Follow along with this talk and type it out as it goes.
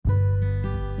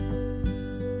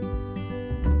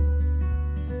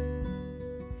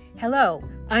Hello,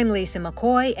 I'm Lisa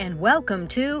McCoy, and welcome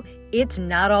to It's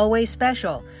Not Always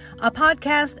Special, a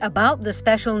podcast about the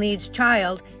special needs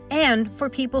child and for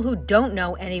people who don't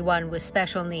know anyone with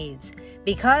special needs.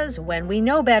 Because when we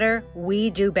know better,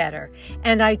 we do better.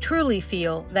 And I truly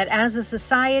feel that as a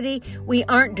society, we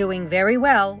aren't doing very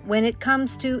well when it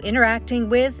comes to interacting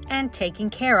with and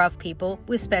taking care of people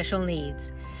with special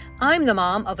needs. I'm the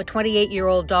mom of a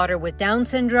 28-year-old daughter with Down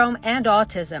syndrome and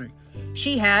autism.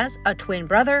 She has a twin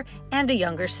brother and a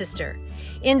younger sister.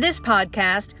 In this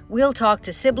podcast, we'll talk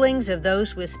to siblings of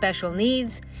those with special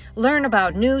needs, learn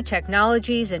about new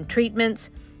technologies and treatments,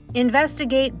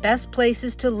 investigate best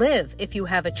places to live if you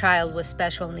have a child with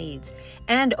special needs,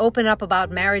 and open up about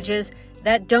marriages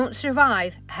that don't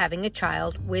survive having a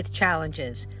child with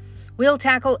challenges. We'll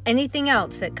tackle anything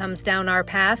else that comes down our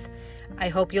path. I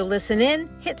hope you'll listen in,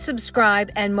 hit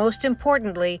subscribe, and most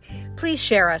importantly, please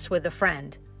share us with a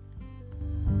friend.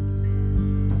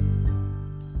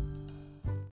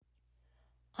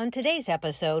 On today's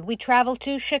episode, we travel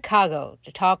to Chicago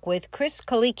to talk with Chris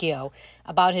Colicchio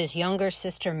about his younger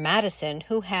sister Madison,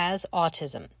 who has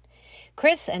autism.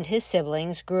 Chris and his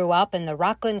siblings grew up in the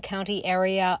Rockland County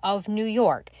area of New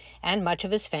York, and much of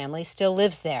his family still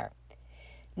lives there.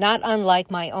 Not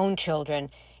unlike my own children,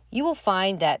 you will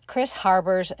find that Chris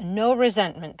harbors no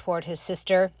resentment toward his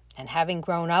sister and having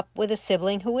grown up with a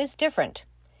sibling who is different.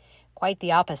 Quite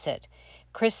the opposite.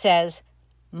 Chris says,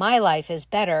 "My life is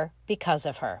better because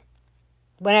of her."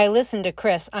 When I listen to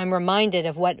Chris, I'm reminded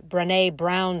of what Brené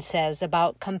Brown says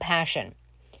about compassion.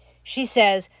 She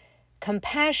says,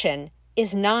 compassion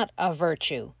is not a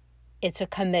virtue. It's a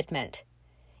commitment.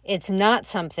 It's not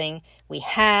something we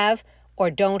have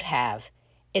or don't have.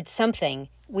 It's something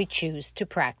we choose to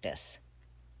practice.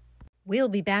 We'll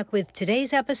be back with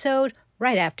today's episode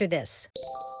right after this.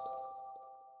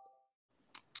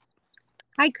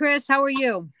 Hi, Chris. How are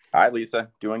you? Hi, Lisa.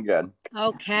 Doing good.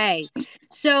 Okay.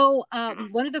 So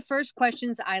one of the first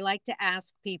questions I like to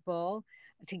ask people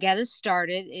to get us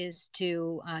started is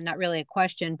to, not really a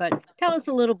question, but tell us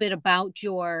a little bit about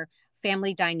your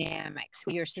family dynamics,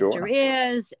 who your sister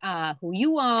is, who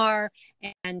you are,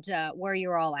 and where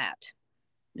you're all at.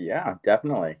 Yeah,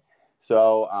 definitely.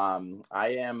 So I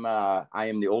am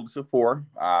the oldest of four.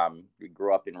 We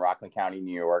grew up in Rockland County,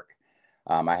 New York.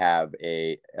 I have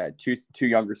two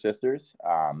younger sisters,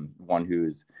 one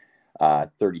who's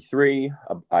 33.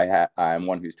 I'm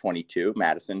one who's 22,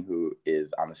 Madison, who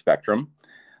is on the spectrum.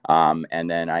 And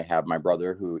then I have my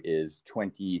brother who is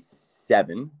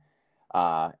 27,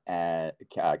 and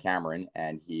Cameron,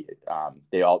 and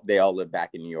they all live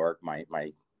back in New York.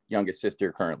 My youngest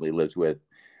sister currently lives with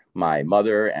my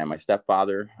mother and my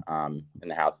stepfather in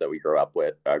the house that we grew up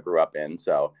in.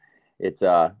 So it's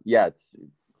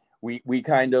we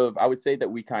kind of, I would say that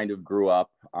we kind of grew up,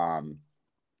 my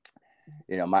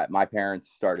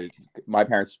parents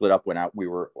split up when I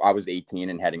was 18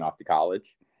 and heading off to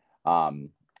college. And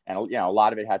a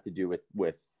lot of it had to do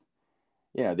with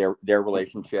their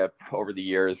relationship over the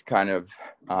years kind of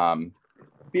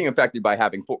being affected by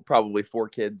having probably four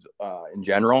kids in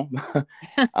general.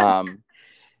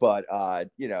 But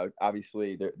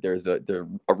obviously there's a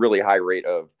really high rate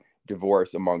of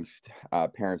divorce amongst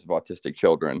parents of autistic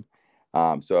children.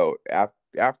 So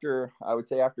after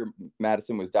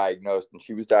Madison was diagnosed, and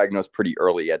she was diagnosed pretty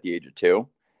early at the age of 2,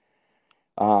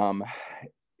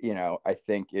 I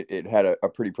think it had a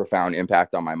pretty profound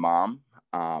impact on my mom,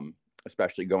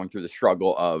 especially going through the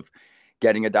struggle of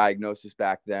getting a diagnosis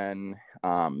back then,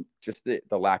 just the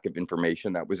lack of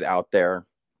information that was out there.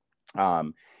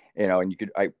 And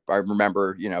I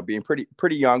remember, being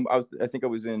pretty young. I think I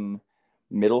was in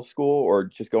middle school or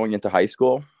just going into high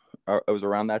school. It was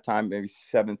around that time, maybe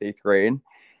 7th, 8th grade,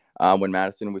 when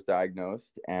Madison was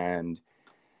diagnosed. And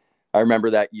I remember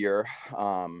that year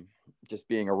just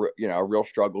being a real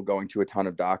struggle, going to a ton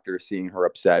of doctors, seeing her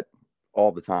upset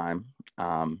all the time.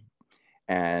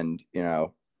 It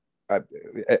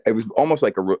was almost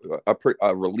like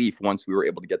a relief once we were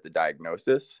able to get the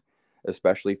diagnosis,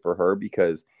 especially for her,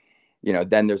 because,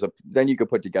 then you could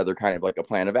put together kind of like a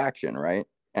plan of action, right?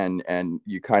 And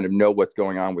you kind of know what's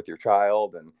going on with your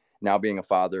child. And now being a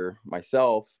father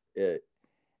myself, I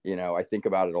think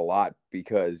about it a lot,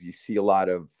 because you see a lot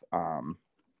of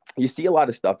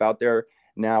stuff out there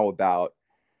now about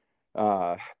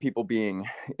people being,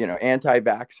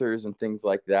 anti-vaxxers and things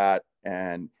like that.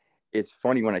 And it's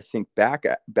funny when I think back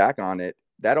on it,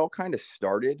 that all kind of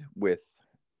started with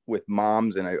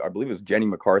moms, and I believe it was Jenny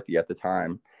McCarthy at the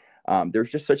time.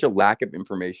 There's just such a lack of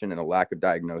information and a lack of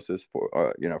diagnosis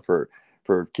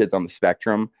for kids on the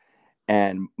spectrum,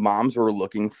 and moms were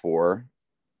looking for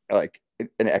like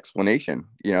an explanation.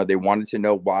 They wanted to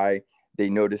know why they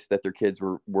noticed that their kids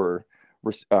were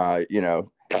uh,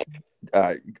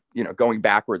 going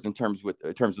backwards in terms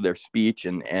of their speech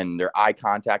and their eye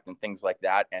contact and things like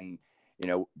that. And you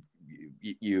know,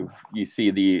 you see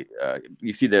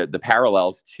the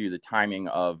parallels to the timing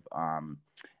of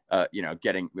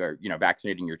getting or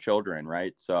vaccinating your children,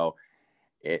 right? So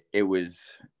it was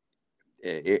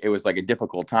like a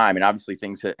difficult time, and obviously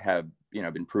things have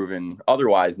been proven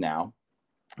otherwise now,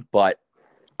 but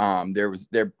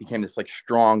there became this like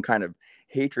strong kind of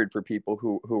hatred for people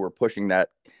who were pushing that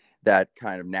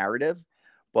kind of narrative.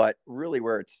 But really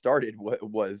where it started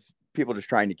was people just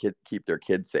trying to keep their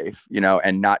kids safe,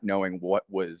 and not knowing what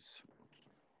was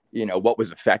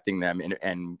affecting them.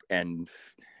 And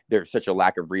there's such a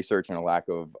lack of research and a lack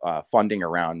of funding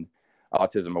around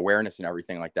autism awareness and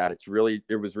everything like that.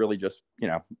 It was really just,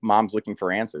 moms looking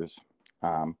for answers.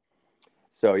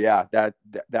 So yeah,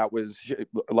 that was,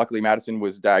 luckily Madison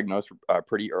was diagnosed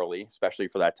pretty early, especially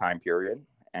for that time period.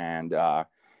 And,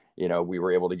 we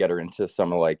were able to get her into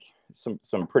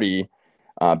some pretty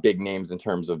big names in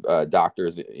terms of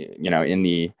doctors, in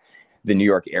the New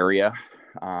York area.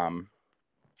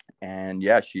 And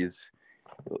yeah, she's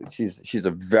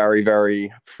a very,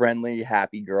 very friendly,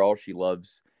 happy girl. She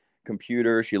loves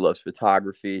computers. She loves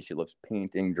photography. She loves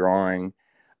painting, drawing.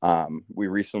 We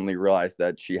recently realized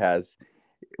that she has,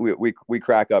 we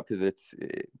crack up because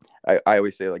I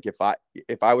always say, like,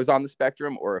 if I was on the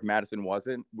spectrum or if Madison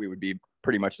wasn't, we would be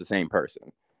pretty much the same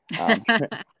person.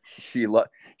 She's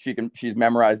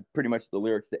memorized pretty much the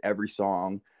lyrics to every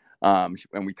song.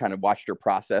 And we kind of watched her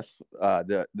process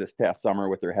this past summer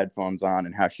with her headphones on,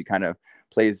 and how she kind of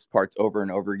plays parts over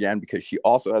and over again, because she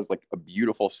also has like a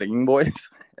beautiful singing voice.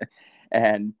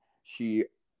 And she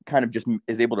kind of just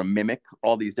is able to mimic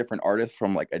all these different artists,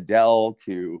 from like Adele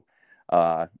to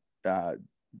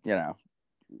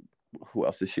who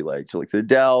else does she like? She likes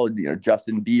Adele,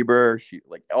 Justin Bieber. She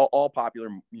like all popular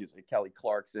music, Kelly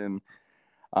Clarkson.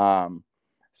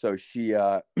 So she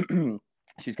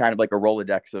she's kind of like a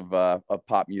Rolodex of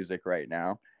pop music right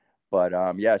now. But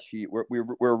yeah,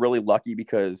 we're really lucky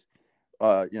because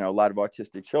a lot of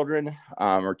autistic children,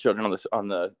 or children on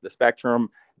the spectrum,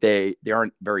 they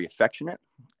aren't very affectionate,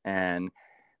 and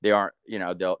they aren't,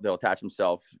 they'll attach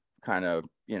themselves kind of,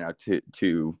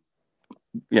 to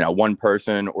one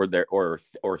person or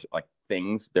like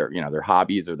things, their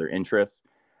hobbies or their interests.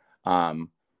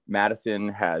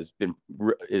 Madison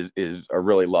is a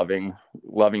really loving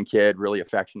kid, really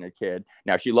affectionate kid.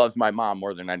 Now she loves my mom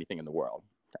more than anything in the world.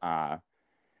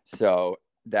 So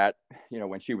that,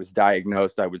 when she was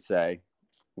diagnosed, I would say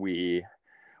we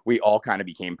all kind of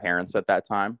became parents at that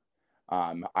time.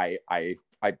 I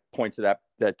point to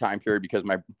that time period because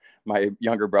my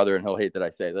younger brother, and he'll hate that I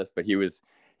say this, but he was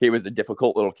a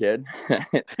difficult little kid.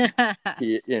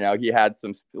 He had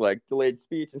some like delayed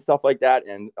speech and stuff like that,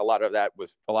 and a lot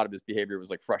of his behavior was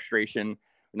like frustration,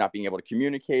 not being able to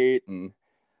communicate. And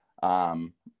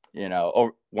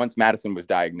once Madison was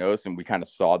diagnosed, and we kind of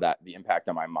saw that the impact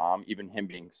on my mom, even him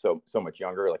being so much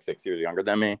younger, like 6 years younger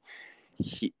than me,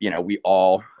 we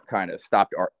all kind of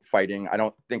stopped fighting. I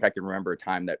don't think I can remember a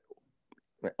time that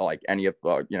like any of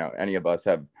us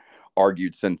have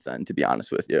argued since then, to be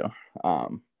honest with you.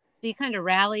 So you kind of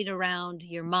rallied around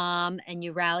your mom, and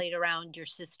you rallied around your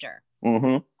sister.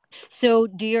 Mm-hmm. So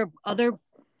do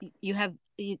you have,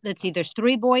 let's see, there's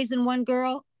 3 boys and 1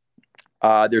 girl?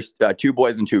 There's 2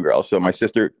 boys and 2 girls. So my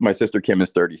sister Kim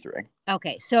is 33.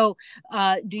 Okay. So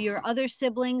do your other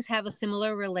siblings have a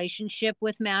similar relationship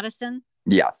with Madison?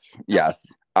 Yes. Okay.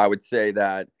 I would say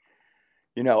that,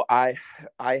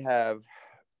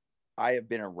 I have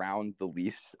been around the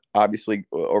least, obviously,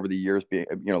 over the years, being,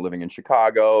 living in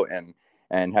Chicago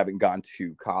and having gone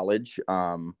to college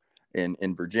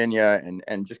in Virginia,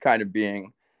 and just kind of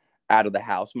being out of the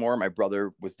house more. My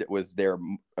brother was there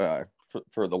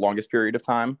for the longest period of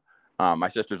time. My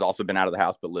sister's also been out of the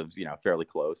house, but lives, fairly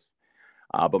close.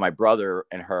 But my brother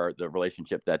and her, the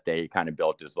relationship that they kind of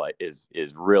built is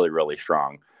really, really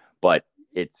strong. But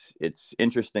it's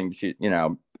interesting.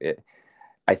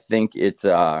 I think it's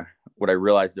what I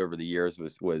realized over the years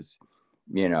was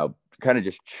kind of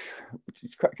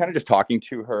just talking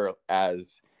to her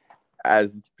as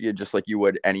just like you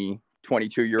would any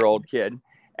 22-year-old kid,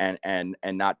 and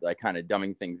not like kind of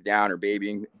dumbing things down or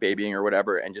babying or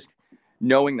whatever, and just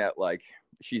knowing that like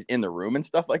she's in the room and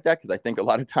stuff like that. Because I think a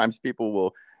lot of times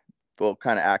people will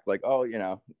kind of act like, oh,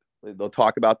 they'll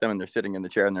talk about them and they're sitting in the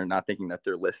chair and they're not thinking that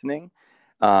they're listening.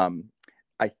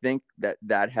 I think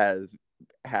that has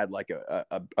had like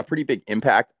a pretty big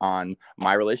impact on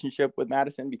my relationship with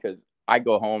Madison, because I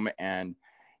go home and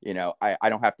I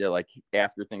don't have to like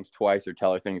ask her things twice or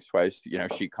tell her things twice.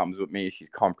 She comes with me. She's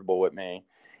comfortable with me.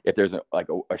 If there's a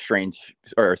strange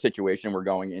or a situation we're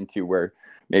going into where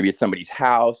maybe it's somebody's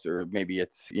house, or maybe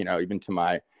it's, even to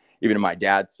my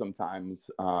dad,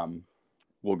 sometimes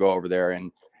we'll go over there,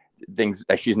 and things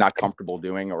that she's not comfortable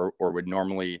doing, or would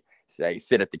normally say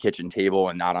sit at the kitchen table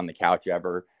and not on the couch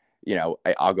ever.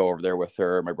 I'll go over there with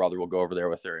her. My brother will go over there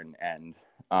with her, and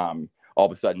all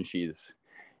of a sudden she's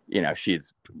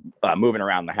moving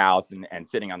around the house and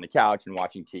sitting on the couch and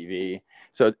watching TV.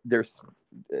 So there's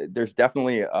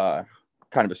definitely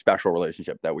kind of a special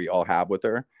relationship that we all have with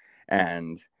her,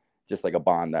 and just like a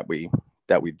bond that we've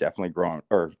definitely grown,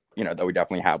 or that we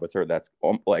definitely have with her. That's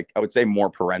like, I would say, more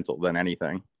parental than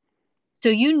anything. So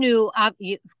you knew,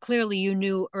 clearly you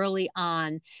knew early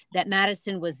on that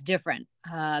Madison was different,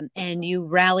 and you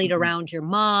rallied around your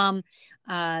mom.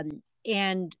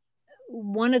 And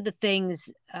one of the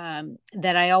things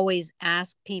that I always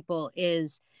ask people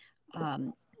is,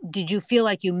 did you feel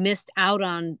like you missed out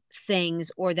on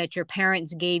things, or that your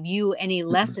parents gave you any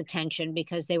less attention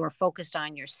because they were focused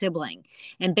on your sibling?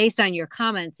 And based on your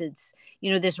comments, it's,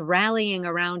 this rallying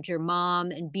around your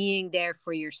mom and being there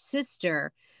for your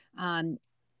sister.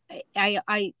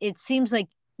 It seems like,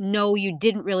 no, you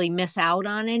didn't really miss out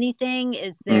on anything.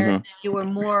 It's there. You were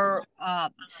more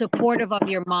supportive of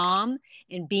your mom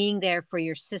and being there for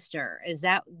your sister.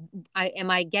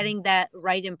 Am I getting that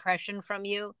right impression from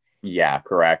you? Yeah,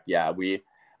 correct. Yeah. We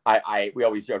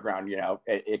always joke around,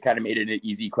 it kind of made it an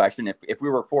easy question. If we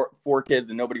were four kids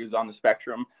and nobody was on the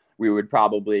spectrum, we would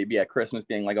probably be at Christmas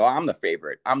being like, oh, I'm the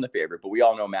favorite. But we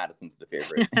all know Madison's the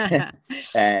favorite.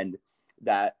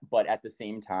 But at the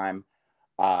same time,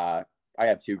 I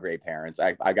have two great parents.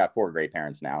 I got four great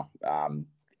parents now.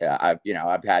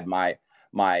 I've had my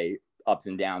ups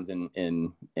and downs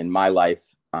in my life.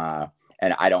 And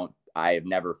I have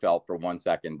never felt for 1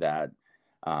 second that,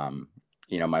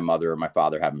 my mother or my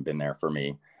father haven't been there for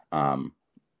me, in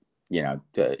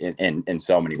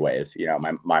so many ways.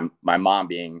 My mom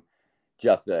being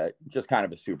just kind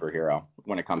of a superhero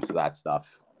when it comes to that stuff.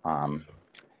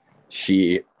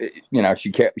 She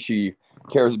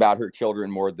cares about her children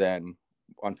more than,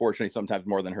 unfortunately, sometimes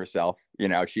more than herself.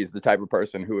 She's the type of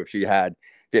person who, if she had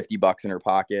 $50 in her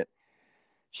pocket,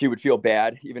 she would feel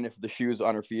bad, even if the shoes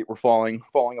on her feet were falling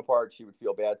apart. She would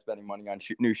feel bad spending money on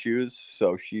new shoes.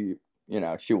 So she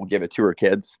will give it to her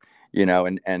kids,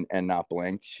 and not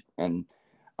blink. And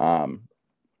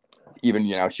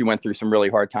even, she went through some really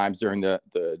hard times during the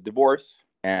divorce,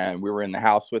 and we were in the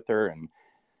house with her, and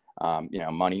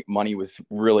money was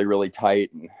really, really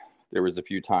tight. And there was a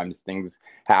few times things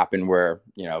happened where,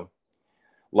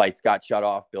 lights got shut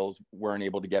off, bills weren't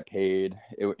able to get paid.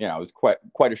 It was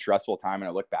quite a stressful time. And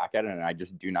I look back at it, and I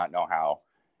just do not know how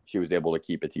she was able to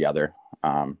keep it together.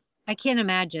 I can't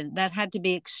imagine. That had to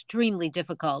be extremely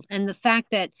difficult. And the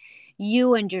fact that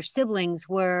you and your siblings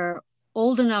were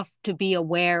old enough to be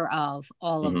aware of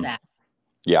all of that.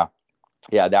 Yeah.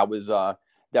 Yeah. That was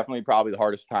definitely probably the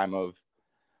hardest time of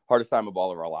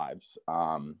all of our lives.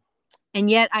 And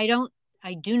yet I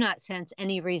do not sense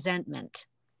any resentment.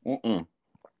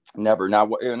 Never. Now,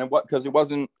 because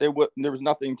there was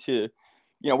nothing to,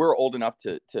 we were old enough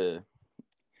to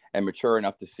and mature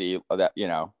enough to see that,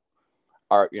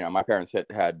 my parents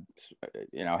had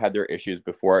their issues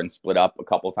before and split up a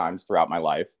couple times throughout my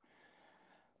life,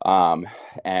 and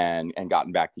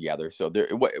gotten back together. So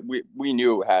we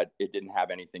knew it didn't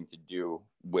have anything to do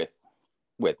with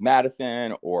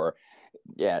Madison, or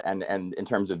and in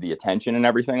terms of the attention and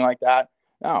everything like that.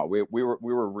 No, we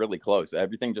were really close.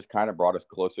 Everything just kind of brought us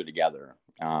closer together.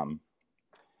 I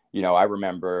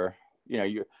remember,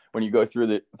 when you go through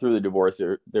the divorce,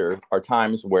 there are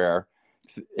times where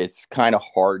it's kind of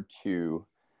hard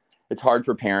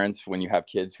for parents, when you have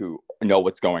kids who know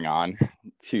what's going on,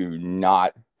 to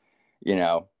not,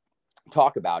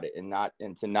 talk about it, and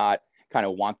to not kind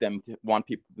of want them to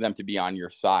be on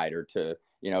your side, or to,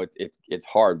 it's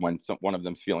hard when one of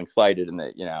them's feeling slighted, and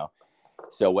that,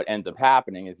 so what ends up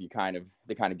happening is they kind of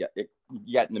get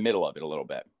in the middle of it a little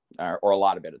bit, or a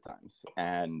lot of it at times.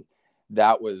 And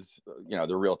that was,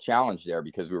 the real challenge there,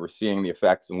 because we were seeing the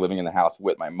effects and living in the house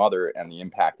with my mother and the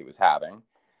impact it was having.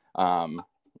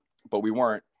 But we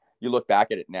weren't, you look back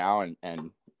at it now and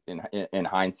in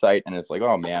hindsight, and it's like,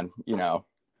 oh man,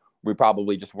 we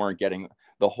probably just weren't getting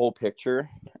the whole picture.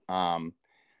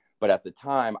 But at the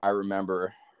time, I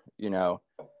remember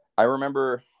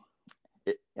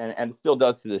it, and it still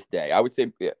does to this day. I would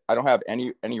say I don't have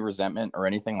any resentment or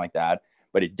anything like that,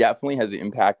 but it definitely has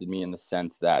impacted me in the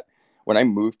sense that when I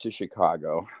moved to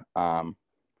Chicago,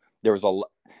 there was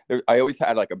I always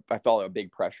had I felt a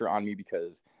big pressure on me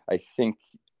because I think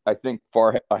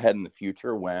far ahead in the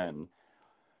future when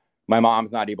my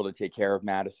mom's not able to take care of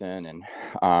Madison, and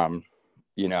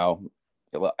you know,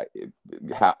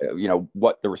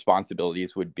 what the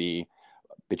responsibilities would be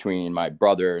between my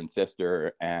brother and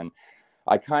sister. And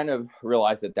I kind of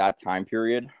realized at that time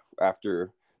period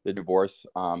after the divorce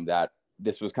that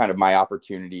this was kind of my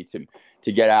opportunity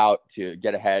to get out, to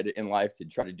get ahead in life, to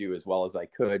try to do as well as I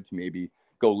could, to maybe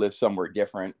go live somewhere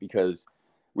different, because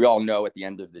we all know at the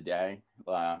end of the day,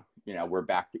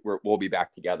 we'll be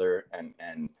back together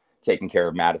and taking care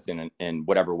of Madison in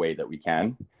whatever way that we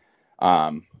can.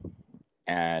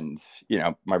 And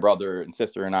my brother and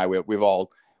sister and I, we've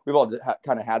all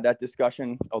kind of had that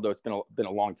discussion, although it's been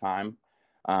a long time.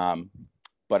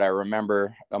 But I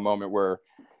remember a moment where,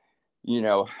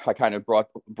 I kind of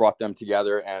brought them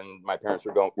together, and my parents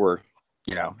were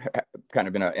kind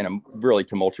of in a really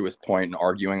tumultuous point and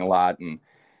arguing a lot, and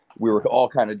we were all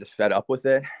kind of just fed up with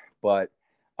it. But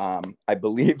I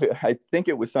think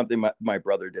it was something my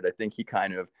brother did. I think he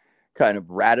kind of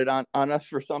ratted on us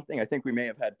for something. I think we may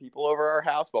have had people over our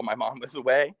house while my mom was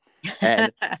away,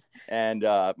 and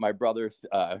my brothers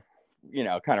kind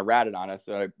of ratted on us.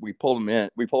 So we pulled them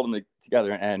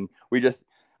together, and I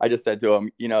just said to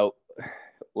him,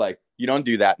 like, you don't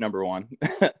do that, number one.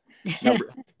 I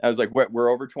was like, we're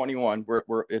over 21,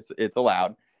 it's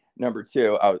allowed. Number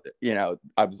two, I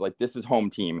was like, this is home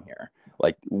team here.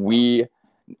 Like, we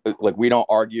don't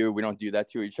argue, we don't do that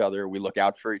to each other, we look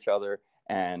out for each other.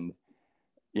 And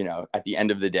at the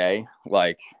end of the day,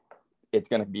 like, it's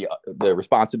going to be, the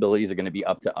responsibilities are going to be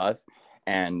up to us,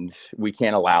 and we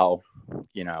can't allow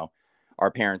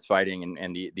our parents fighting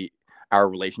and our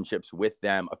relationships with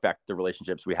them affect the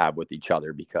relationships we have with each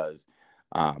other, because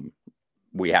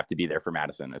we have to be there for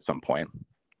Madison at some point.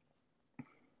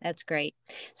 That's great.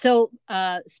 So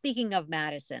speaking of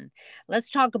Madison, let's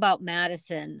talk about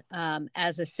Madison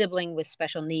as a sibling with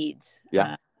special needs.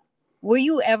 Yeah. Were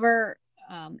you ever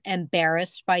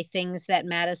embarrassed by things that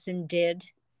Madison did?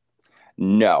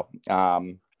 No.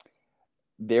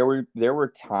 There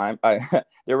were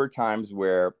times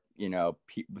where,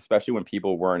 especially when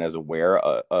people weren't as aware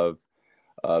of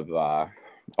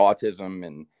autism,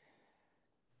 and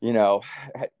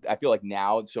I feel like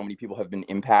now so many people have been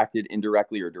impacted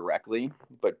indirectly or directly.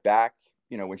 But back,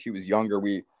 when she was younger,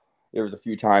 there was a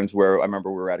few times where I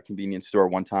remember we were at a convenience store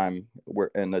one time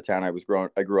where in the town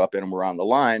I grew up in, and we're on the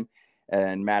line,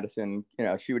 and Madison,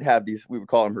 she would have these, we would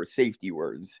call them her safety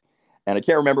words. And I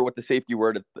can't remember what the safety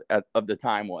word of the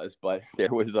time was, but there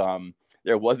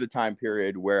was a time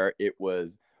period where it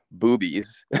was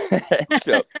boobies.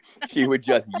 So she would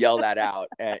just yell that out,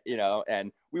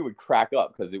 and we would crack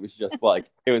up because it was just like,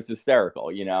 it was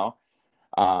hysterical,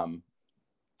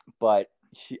 but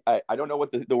I don't know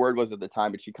what the word was at the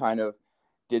time, but she kind of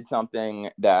did something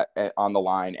that on the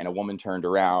line, and a woman turned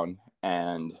around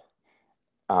and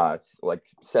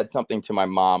said something to my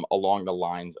mom along the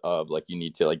lines of, like, you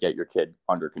need to get your kid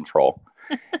under control.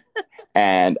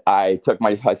 And I looked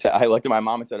at my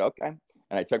mom and said, okay.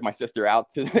 And I took my sister out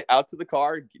to the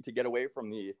car to get away from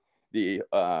the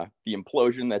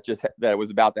implosion that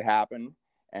was about to happen.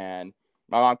 And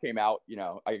my mom came out.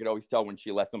 I could always tell when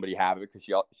she let somebody have it, because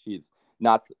she's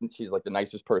like the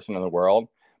nicest person in the world,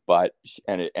 but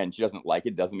and she doesn't like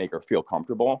it. Doesn't make her feel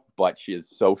comfortable. But she is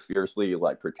so fiercely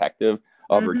protective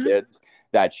of her kids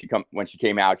that when she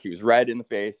came out, she was red in the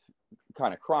face,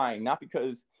 kind of crying, not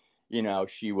because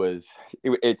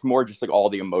it's more just all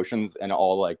the emotions and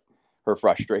all her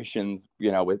frustrations,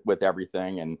 with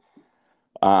everything, and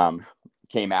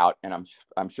came out, and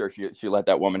I'm sure she let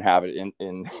that woman have it in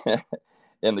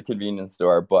in the convenience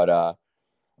store. But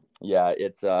yeah,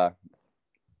 it's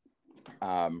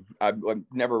I've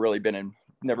never really been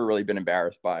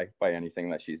embarrassed by anything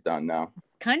that she's done. No.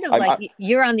 Kind of like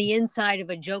you're on the inside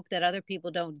of a joke that other people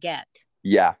don't get.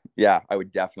 Yeah, I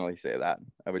would definitely say that.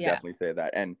 Definitely say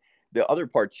that. And the other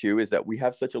part too is that we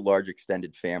have such a large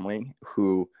extended family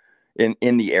who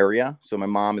in the area. So my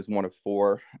mom is one of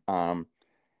four,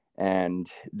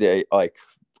 and they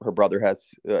her brother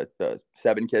has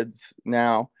 7 kids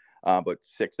now, but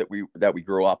 6 that we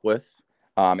grew up with,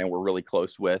 and we're really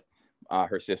close with.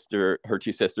 Her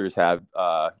 2 sisters have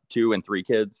 2 and 3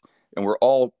 kids, and we're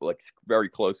all very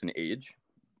close in age.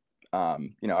 I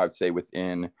would say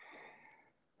within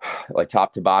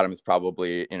top to bottom is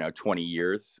probably 20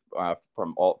 years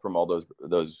from all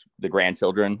those the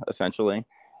grandchildren essentially.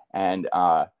 And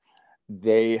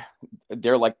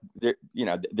they're like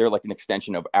an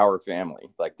extension of our family.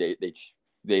 Like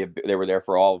they were there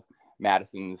for all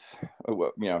Madison's,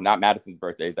 not Madison's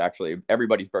birthday. Is actually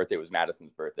everybody's birthday was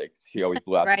Madison's birthday. She always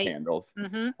blew out the Right. candles.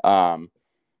 Mm-hmm.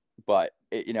 But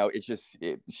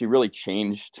she really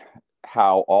changed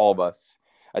how all of us,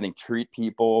 I think, treat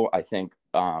people. I think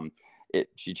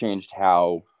she changed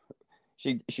how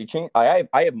she changed. I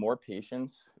have more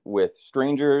patience with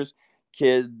strangers,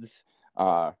 kids,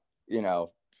 you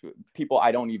know, people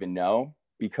I don't even know,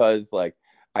 because like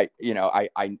I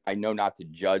know not to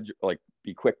judge, like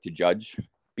be quick to judge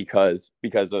because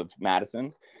of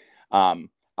Madison. I'm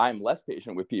less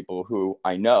patient with people who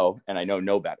I know and I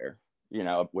know better,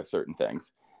 with certain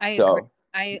things. I agree. So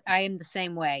I am the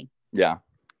same way. yeah.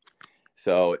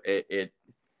 So it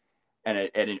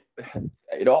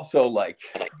also, like,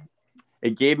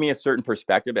 it gave me a certain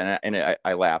perspective, and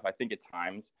I laugh. I think at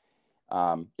times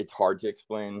it's hard to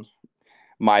explain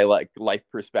my like life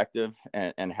perspective,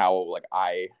 and how like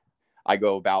I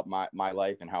go about my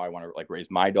life and how I want to like raise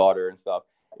my daughter and stuff.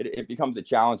 It becomes a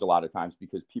challenge a lot of times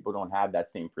because people don't have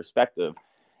that same perspective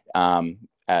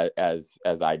as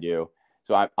I do.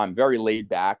 So I'm very laid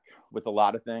back with a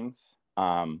lot of things.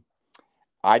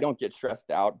 I don't get stressed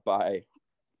out by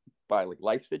like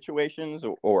life situations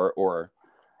or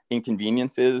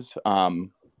inconveniences.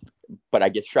 But I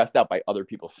get stressed out by other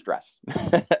people's stress.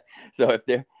 So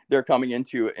if they're coming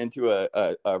into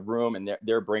a room and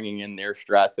they're bringing in their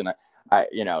stress, and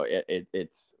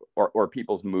it's or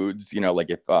people's moods, like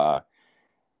if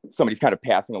somebody's kind of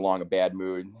passing along a bad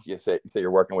mood, you say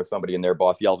you're working with somebody and their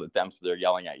boss yells at them, so they're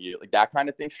yelling at you, like that kind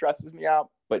of thing stresses me out,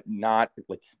 but not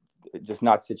like just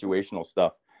not situational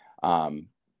stuff.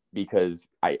 Because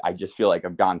I just feel like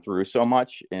I've gone through so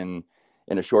much in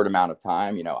a short amount of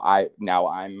time.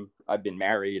 I've been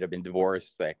married, I've been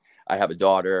divorced. I have a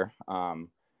daughter.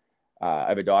 I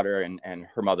have a daughter, and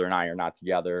her mother and I are not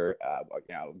together.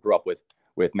 Grew up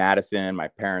with Madison, my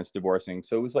parents divorcing.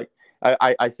 So it was like,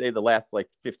 I say the last like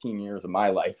 15 years of my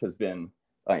life has been,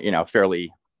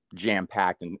 fairly jam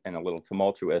packed and a little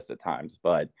tumultuous at times,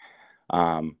 but,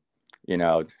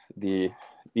 the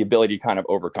ability to kind of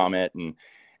overcome it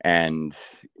and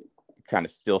kind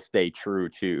of still stay true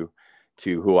to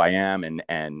who I am.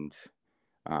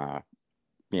 At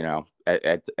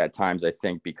times I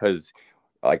think, because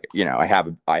like, I have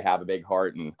a big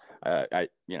heart, and I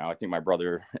think my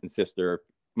brother and sister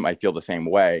might feel the same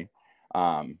way.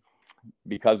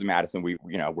 Because of Madison,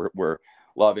 we're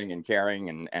loving and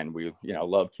caring, and we,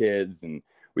 love kids, and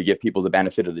we give people the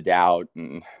benefit of the doubt.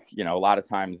 And, a lot of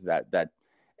times that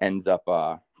ends up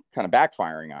kind of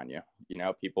backfiring on you.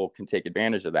 People can take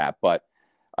advantage of that. But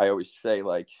I always say,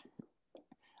 like,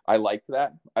 I like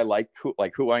that. I like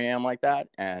who I am like that.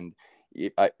 And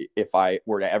if I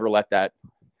were to ever let that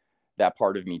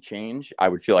part of me change, I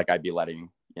would feel like I'd be letting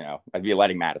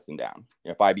Madison down.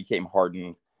 If I became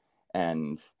hardened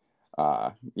and,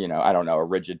 I don't know, a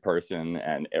rigid person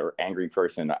or angry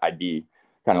person, I'd be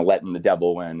kind of letting the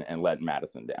devil win and letting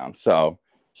Madison down. So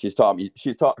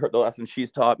the lessons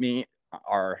she's taught me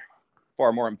are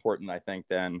far more important, I think,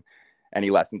 than any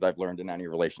lessons I've learned in any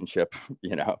relationship,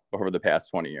 over the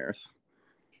past 20 years.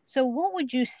 So, what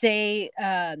would you say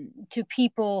to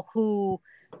people who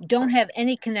don't have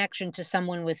any connection to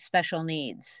someone with special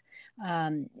needs?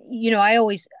 I've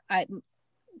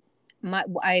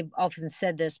often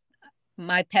said this.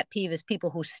 My pet peeve is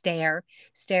people who stare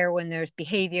when there's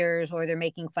behaviors, or they're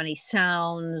making funny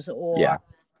sounds, or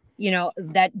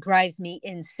that drives me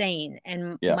insane.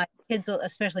 And Yeah. my kids,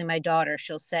 especially my daughter,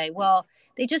 she'll say, well,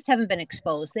 they just haven't been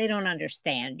exposed, they don't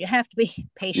understand, you have to be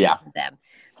patient with them.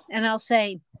 And I'll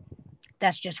say,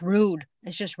 that's just rude.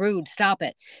 It's just rude. Stop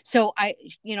it. So I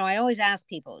always ask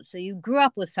people, so you grew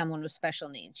up with someone with special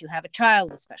needs, you have a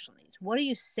child with special needs. What do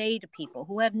you say to people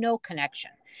who have no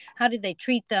connection? How do they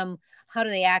treat them? How do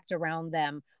they act around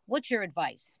them? What's your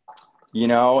advice?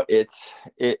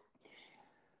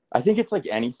 I think it's like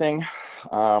anything.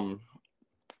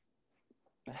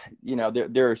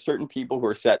 There are certain people who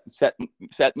are set in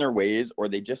their ways, or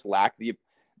they just lack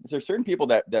there's certain people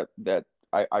that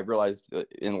I've realized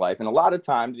in life. And a lot of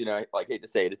times, like, hate to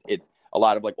say it, it's a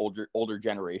lot of like older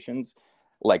generations,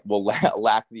 like, will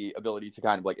lack the ability to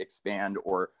kind of like expand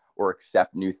or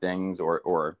accept new things,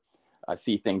 or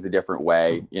see things a different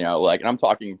way, and I'm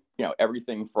talking,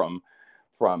 everything from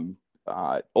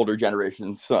older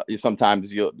generations.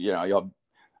 Sometimes you'll have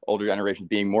older generations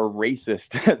being more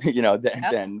racist,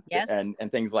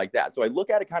 and things like that. So I look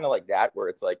at it kind of like that, where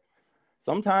it's like,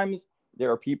 sometimes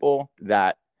there are people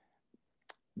that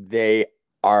they're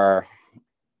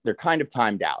kind of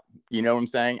timed out, you know what I'm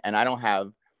saying? And I don't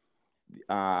have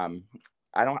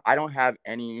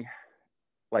any,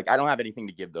 like, I don't have anything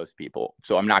to give those people,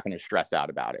 so I'm not going to stress out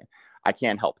about it. I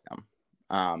can't help them.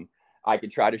 I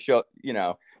could try to show,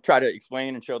 try to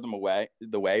explain and show them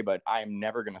the way, but I am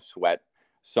never going to sweat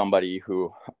somebody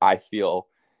who I feel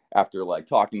after like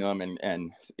talking to them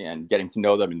and getting to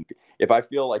know them. And if I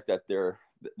feel like that they're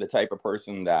the type of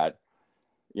person that,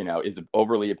 is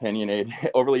overly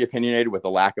opinionated with a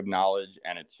lack of knowledge,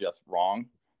 and it's just wrong,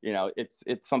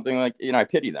 it's something like, I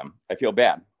pity them. I feel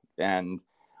bad, and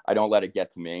I don't let it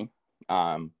get to me.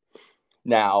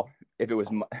 Now, if it was,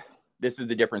 this is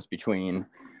the difference between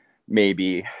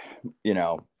maybe,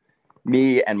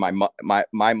 me and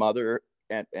my mother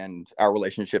and our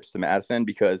relationships to Madison,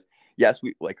 because yes,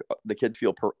 we like the kids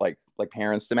feel like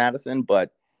parents to Madison,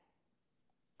 but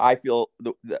I feel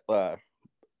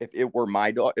if it were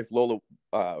my daughter, if Lola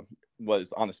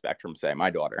was on the spectrum, say my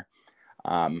daughter,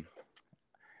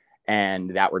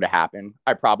 and that were to happen,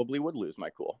 I probably would lose my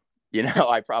cool.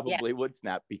 I probably would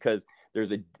snap, because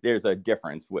there's a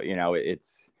difference.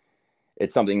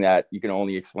 It's something that you can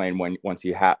only explain once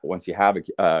you have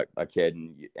a kid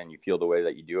and you feel the way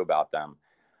that you do about them.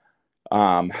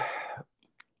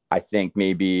 I think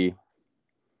maybe,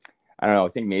 I don't know. I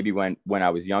think maybe when I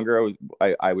was younger,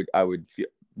 I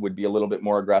would be a little bit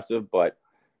more aggressive, but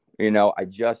I don't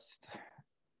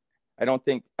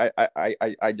think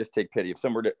I just take pity. If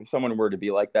someone were to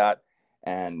be like that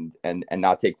and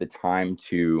not take the time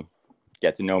to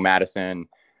get to know Madison,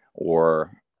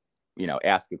 or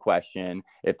ask a question,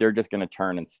 if they're just going to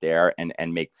turn and stare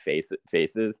and make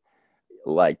faces,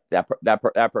 like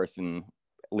that person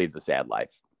leads a sad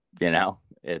life.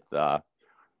 It's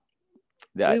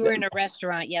we were in a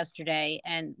restaurant yesterday,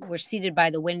 and we're seated by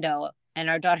the window, and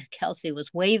our daughter Kelsey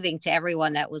was waving to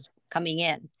everyone that was coming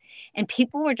in, and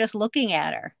people were just looking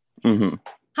at her. Mm-hmm.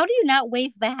 How do you not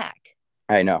wave back?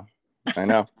 I know.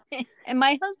 And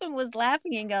my husband was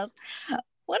laughing and goes,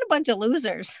 "What a bunch of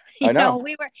losers!" I know.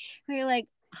 We were like,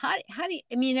 how do you,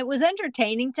 I mean, it was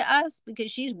entertaining to us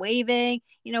because she's waving.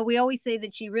 We always say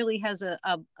that she really has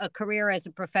a career as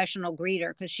a professional greeter,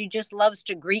 because she just loves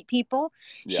to greet people.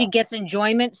 Yeah. She gets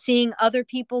enjoyment seeing other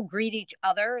people greet each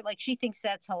other. Like, she thinks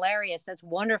that's hilarious. That's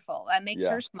wonderful. That makes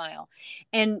her smile.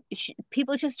 And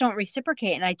people just don't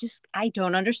reciprocate. And I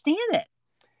don't understand it.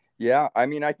 Yeah. I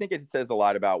mean, I think it says a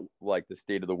lot about like the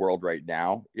state of the world right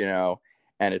now,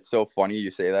 and it's so funny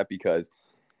you say that, because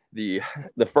the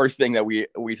first thing that we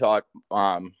taught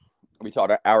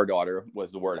our daughter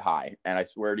was the word hi. And I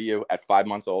swear to you, at 5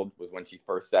 months old was when she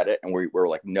first said it. And we were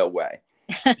like, no way.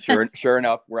 Sure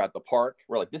enough, we're at the park.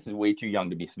 We're like, this is way too young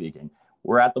to be speaking.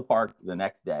 We're at the park the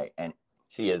next day, and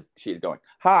she is going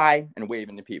hi and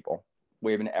waving to people,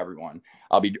 waving to everyone.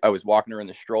 I was walking her in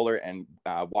the stroller, and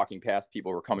walking past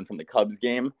people who were coming from the Cubs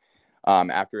game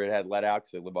after it had let out,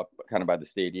 because I live up kind of by the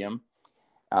stadium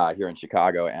here in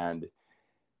Chicago. And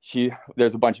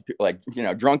there's a bunch of people, like,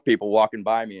 drunk people walking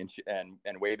by me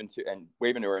and waving to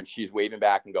her, and she's waving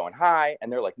back and going hi,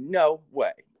 and they're like, no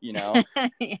way, Yeah.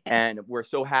 And we're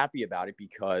so happy about it,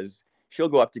 because she'll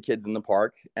go up to kids in the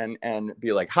park and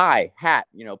be like, hi, hat,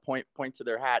 point to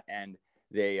their hat, and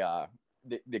they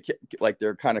like,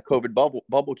 they're kind of COVID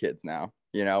bubble kids now,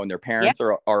 and their parents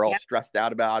are all stressed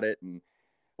out about it and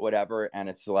whatever. And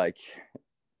it's like,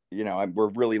 we're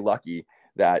really lucky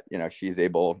that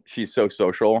she's so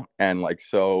social, and like,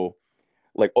 so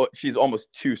like, she's almost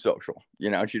too social,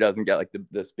 she doesn't get like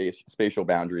the spatial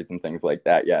boundaries and things like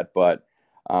that yet. But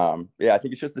I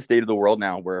think it's just the state of the world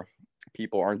now, where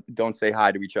people don't say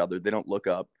hi to each other, they don't look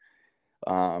up.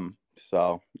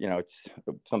 So it's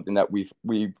something that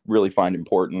we really find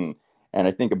important. And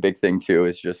I think a big thing too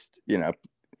is just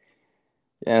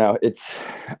it's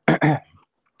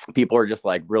people are just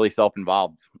like really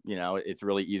self-involved. It's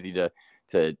really easy to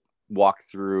walk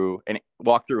through an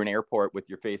airport with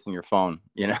your face in your phone,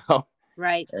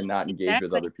 right, and not engage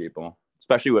with other people,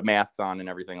 especially with masks on and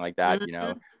everything like that.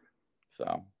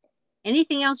 So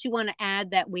anything else you want to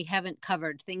add that we haven't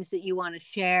covered, things that you want to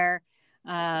share,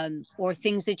 or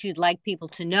things that you'd like people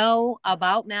to know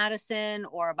about Madison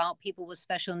or about people with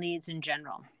special needs in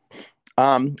general?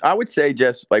 I would say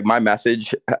just like my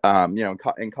message,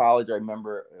 in college, I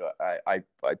remember I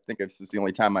think this is the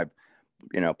only time I've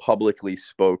publicly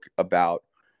spoke about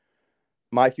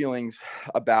my feelings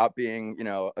about being,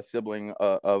 a sibling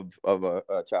of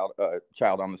a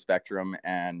child on the spectrum.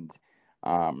 And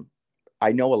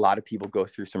I know a lot of people go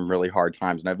through some really hard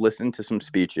times, and I've listened to some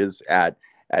speeches at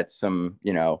some,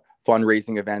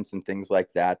 fundraising events and things like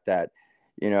that, I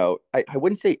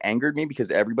wouldn't say angered me,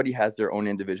 because everybody has their own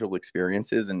individual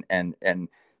experiences. And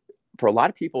for a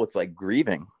lot of people, it's like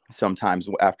grieving sometimes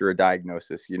after a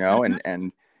diagnosis,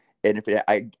 and if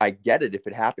I get it, if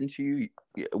it happened to you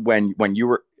when you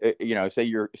were, say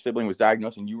your sibling was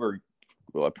diagnosed and you were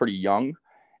pretty young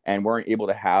and weren't able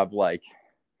to have, like,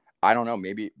 I don't know,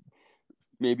 maybe,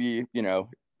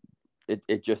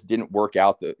 it just didn't work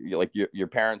out, like your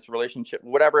parents' relationship,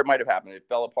 whatever it might have happened, it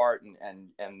fell apart,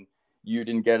 and you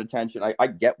didn't get attention. I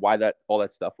get why all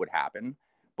that stuff would happen,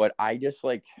 but I just,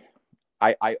 like,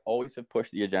 I always have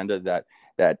pushed the agenda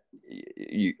that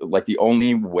you, like, the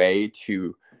only way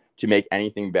to make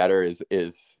anything better is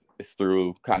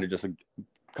through kind of just, like,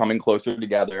 coming closer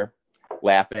together,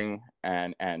 laughing,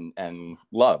 and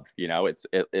love.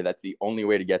 That's the only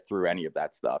way to get through any of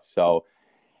that stuff. So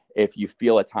if you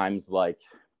feel at times like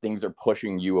things are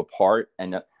pushing you apart,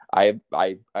 and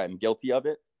I'm guilty of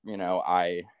it,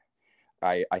 I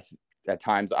at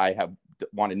times I have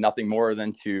wanted nothing more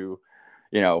than to,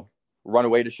 run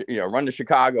away to, run to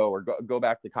Chicago, or go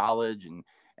back to college,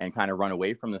 and kind of run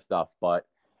away from the stuff. But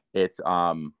it's,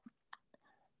 at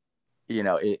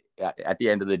the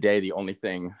end of the day, the only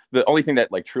thing that,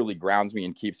 like, truly grounds me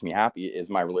and keeps me happy is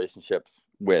my relationships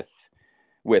with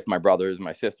my brothers,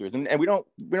 my sisters. And we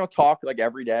don't talk, like,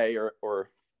 every day or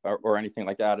anything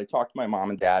like that. I talk to my mom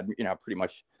and dad, pretty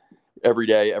much every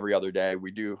day, every other day.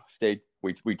 We do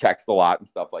we text a lot and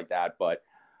stuff like that. But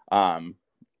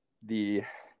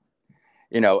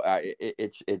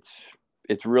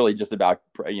it's really just about,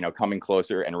 coming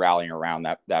closer and rallying around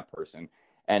that person,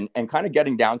 and kind of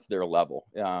getting down to their level.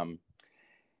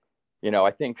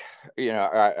 I think,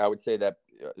 I would say that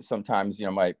sometimes,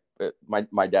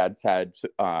 my dad's had,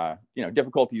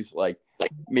 difficulties, like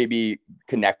maybe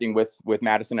connecting with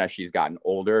Madison as she's gotten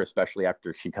older, especially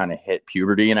after she kind of hit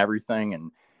puberty and everything.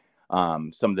 And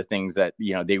some of the things that,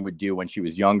 they would do when she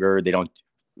was younger,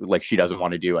 she doesn't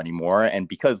want to do anymore. And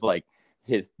because, like,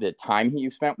 the time he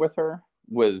spent with her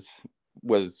was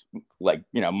like,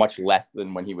 much less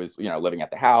than when he was, living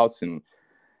at the house and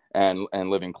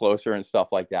living closer and stuff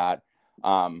like that.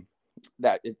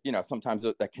 That sometimes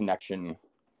that connection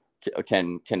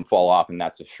can fall off, and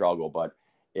that's a struggle. But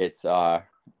it's I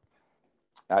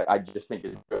just think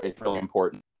it's really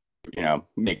important,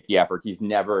 make the effort. He's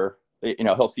never,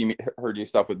 he'll see her do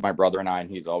stuff with my brother and I, and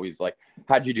he's always like,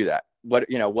 how'd you do that? What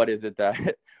is it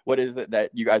that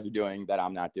you guys are doing that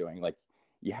I'm not doing? Like,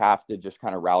 you have to just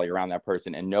kind of rally around that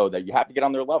person and know that you have to get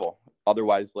on their level.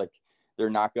 Otherwise, like, they're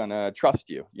not going to trust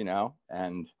you,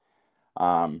 and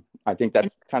I think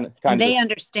that's kind of they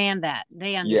understand that.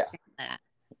 They understand that.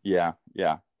 Yeah.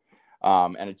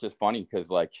 And it's just funny because,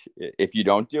 like, if you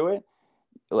don't do it,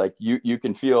 like, you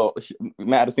can feel,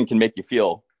 Madison can make you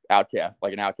feel like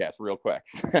an outcast real quick.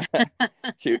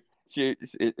 She'll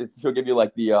give you,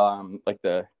 like,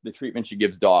 the treatment she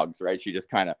gives dogs, right? She just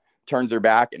kind of turns her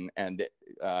back, and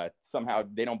somehow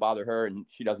they don't bother her and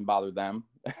she doesn't bother them.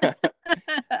 That's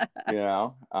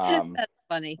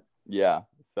funny. Yeah.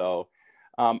 So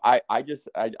I just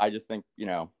think,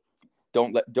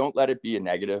 don't let it be a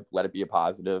negative, let it be a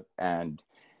positive, and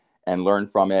learn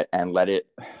from it, and let it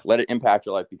impact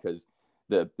your life, because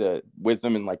the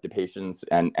wisdom and, like, the patience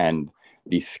and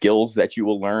the skills that you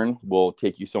will learn will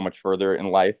take you so much further in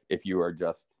life if you are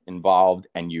just involved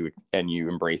and you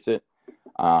embrace it.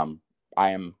 I'm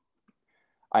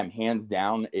hands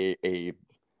down a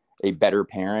better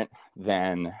parent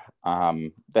than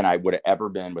I would have ever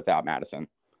been without Madison.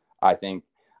 I think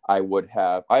I would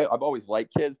have. I've always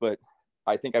liked kids, but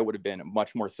I think I would have been a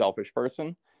much more selfish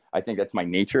person. I think that's my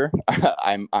nature.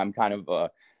 I'm kind of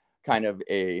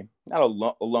a not a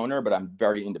loner, but I'm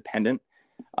very independent.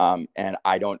 And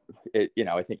I don't.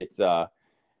 I think it's. I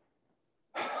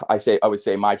would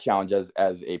say my challenge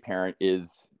as a parent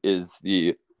is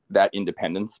that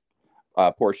independence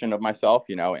portion of myself,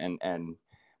 and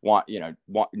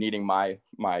needing my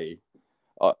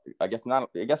I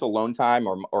guess alone time,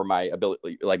 or my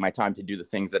ability, like, my time to do the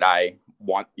things that I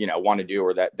want to do,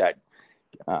 or that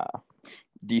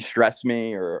de-stress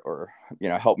me, or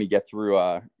help me get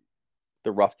through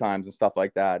the rough times and stuff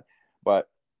like that. But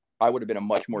I would have been a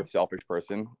much more selfish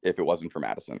person if it wasn't for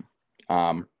Madison.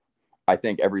 I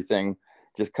think everything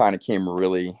just kind of came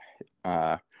really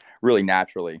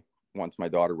naturally once my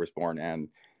daughter was born, and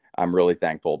I'm really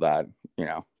thankful that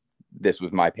this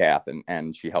was my path,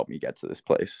 and she helped me get to this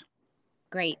place.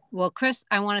 Great. Well, Chris,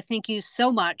 I want to thank you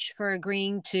so much for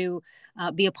agreeing to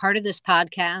be a part of this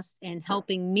podcast and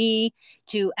helping me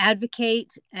to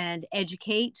advocate and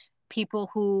educate people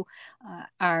who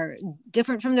are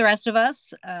different from the rest of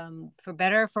us, for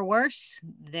better or for worse.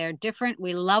 They're different.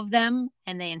 We love them,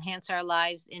 and they enhance our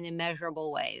lives in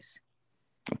immeasurable ways.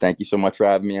 Thank you so much for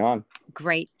having me on.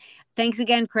 Great. Thanks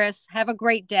again, Chris. Have a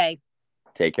great day.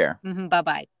 Take care.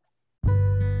 Bye-bye.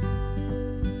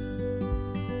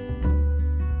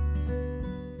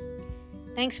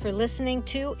 Thanks for listening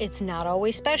to It's Not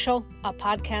Always Special, a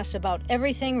podcast about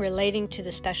everything relating to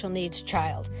the special needs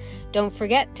child. Don't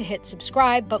forget to hit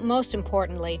subscribe, but most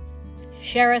importantly,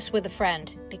 share us with a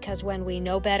friend, because when we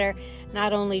know better,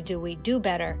 not only do we do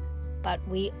better, but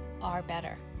we are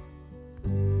better.